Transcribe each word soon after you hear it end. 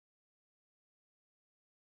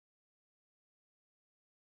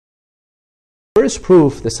first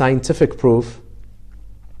proof, the scientific proof,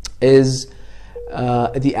 is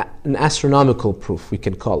an astronomical proof, we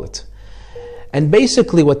can call it. And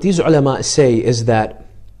basically what these ulama say is that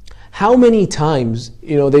how many times,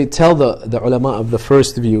 they tell the ulama of the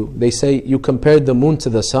first view, they say you compared the moon to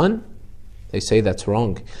the sun. They say that's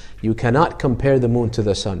wrong. You cannot compare the moon to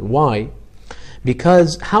the sun. Why?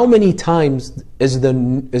 Because how many times is the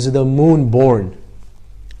moon born?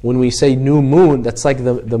 When we say new moon, that's like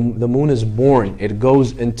the moon is born. It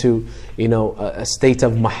goes into a state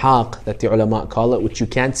of mahaq that the ulama call it, which you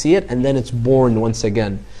can't see it, and then it's born once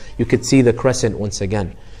again. You could see the crescent once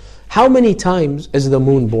again. How many times is the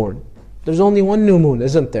moon born? There's only one new moon,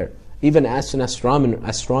 isn't there? Even as an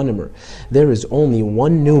astronomer, there is only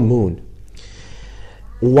one new moon.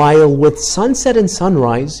 While with sunset and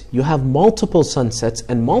sunrise, you have multiple sunsets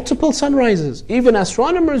and multiple sunrises. Even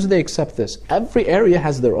astronomers, they accept this. Every area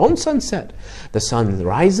has their own sunset. The sun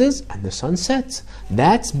rises and the sun sets.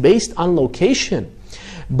 That's based on location.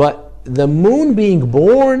 But the moon being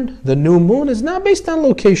born, the new moon, is not based on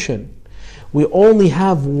location. We only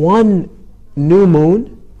have one new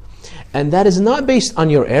moon, and that is not based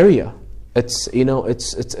on your area. It's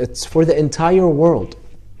it's for the entire world.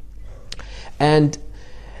 And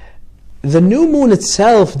the new moon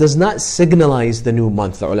itself does not signalize the new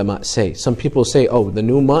month, the ulama say. Some people say, oh, the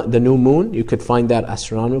new moon, you could find that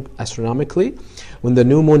astronomically. When the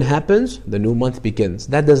new moon happens, the new month begins.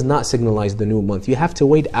 That does not signalize the new month. You have to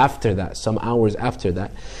wait after that, some hours after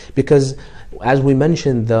that. Because as we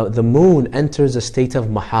mentioned, the moon enters a state of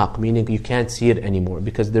mahaq, meaning you can't see it anymore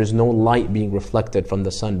because there's no light being reflected from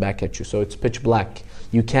the sun back at you. So it's pitch black.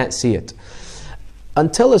 You can't see it.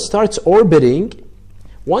 Until it starts orbiting.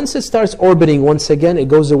 Once it starts orbiting once again, it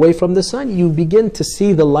goes away from the sun, you begin to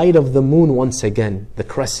see the light of the moon once again, the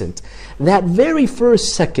crescent. That very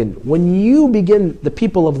first second, when you begin, the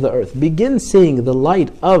people of the earth, begin seeing the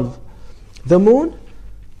light of the moon,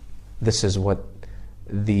 this is when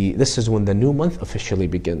the new month officially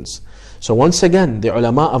begins. So once again, the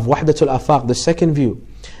ulama of Wahdatul Afaq, the second view,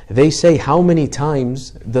 they say how many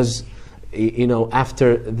times does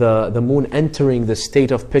after the moon entering the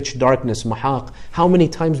state of pitch darkness, mahaq, how many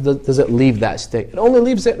times does it leave that state? It only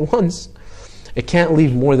leaves it once. It can't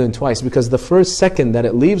leave more than twice, because the first second that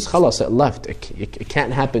it leaves, khalas, it left. It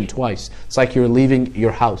can't happen twice. It's like you're leaving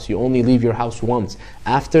your house. You only leave your house once.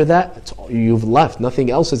 After that, you've left.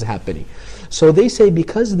 Nothing else is happening. So they say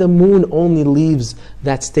because the moon only leaves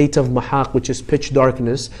that state of mahaq, which is pitch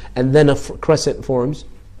darkness, and then a crescent forms,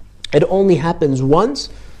 it only happens once.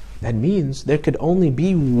 That means there could only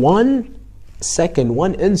be 1 second,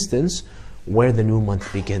 1 instance where the new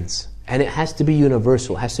month begins. And it has to be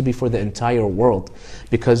universal, it has to be for the entire world,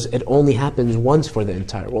 because it only happens once for the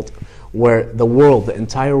entire world, where the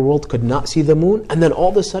entire world could not see the moon, and then all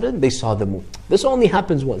of a sudden they saw the moon. This only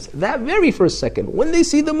happens once. That very first second, when they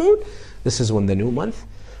see the moon, this is when the new month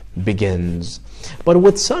begins. But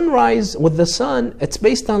with sunrise, with the sun, it's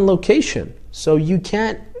based on location. So you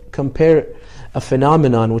can't compare a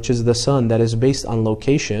phenomenon, which is the sun, that is based on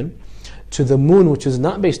location, to the moon, which is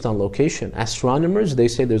not based on location. Astronomers, they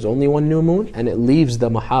say there's only one new moon, and it leaves the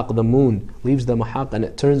mahaq, the moon leaves the mahaq, and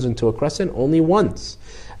it turns into a crescent only once.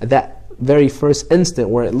 That very first instant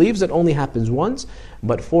where it leaves, it only happens once,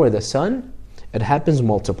 but for the sun, it happens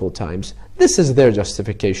multiple times. This is their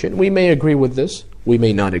justification. We may agree with this, we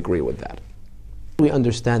may not agree with that. We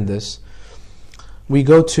understand this. We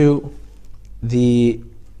go to the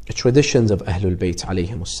traditions of Ahlul Bayt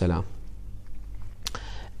alayhimus salam.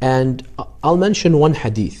 And I'll mention one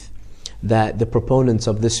hadith that the proponents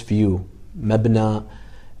of this view, Mabna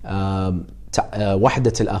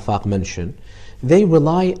Wahdat al-Afaq, mention. They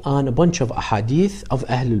rely on a bunch of ahadith of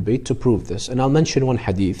Ahlul Bayt to prove this. And I'll mention one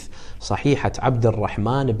hadith, Sahihat Abd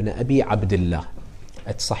al-Rahman ibn Abi Abdullah.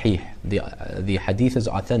 It's Sahih. The hadith is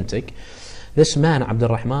authentic. This man, Abd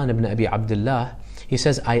al-Rahman ibn Abi Abdullah, he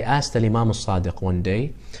says, I asked Imam al-Sadiq one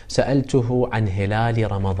day, سألته عن هلال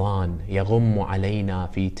رمضان يغم علينا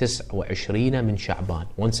في 29 من شعبان.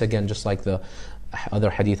 Once again, just like the other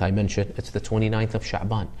hadith I mentioned, it's the 29th of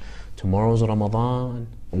Sha'ban. Tomorrow's Ramadan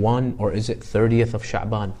 1, or is it 30th of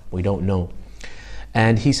Sha'ban? We don't know.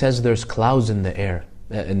 And he says there's clouds in the air,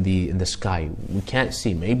 in the sky. We can't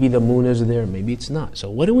see. Maybe the moon is there, maybe it's not. So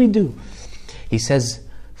what do we do? He says,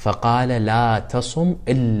 فقال لا تصم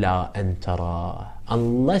إلا أن تراه.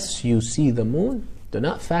 Unless you see the moon, Do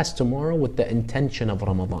not fast tomorrow with the intention of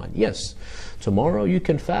Ramadan. Yes, tomorrow you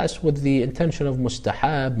can fast with the intention of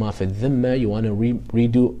mustahab, ma fi dhimma, you want to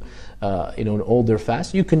redo an older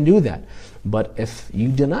fast, you can do that. But if you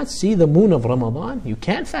do not see the moon of Ramadan, you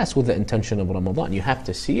can't fast with the intention of Ramadan. You have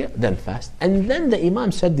to see it, then fast. And then the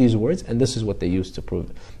Imam said these words, and this is what they used to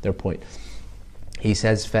prove their point. He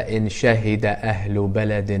says, فَإِن شَهِدَ أَهْلُ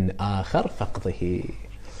بَلَدٍ آخَرْ فَقْضِهِ.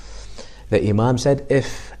 The Imam said,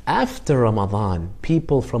 if after Ramadan,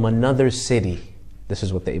 people from another city, this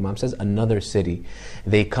is what the Imam says, another city,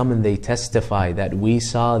 they come and they testify that we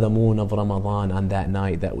saw the moon of Ramadan on that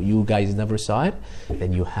night, that you guys never saw it,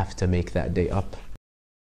 then you have to make that day up.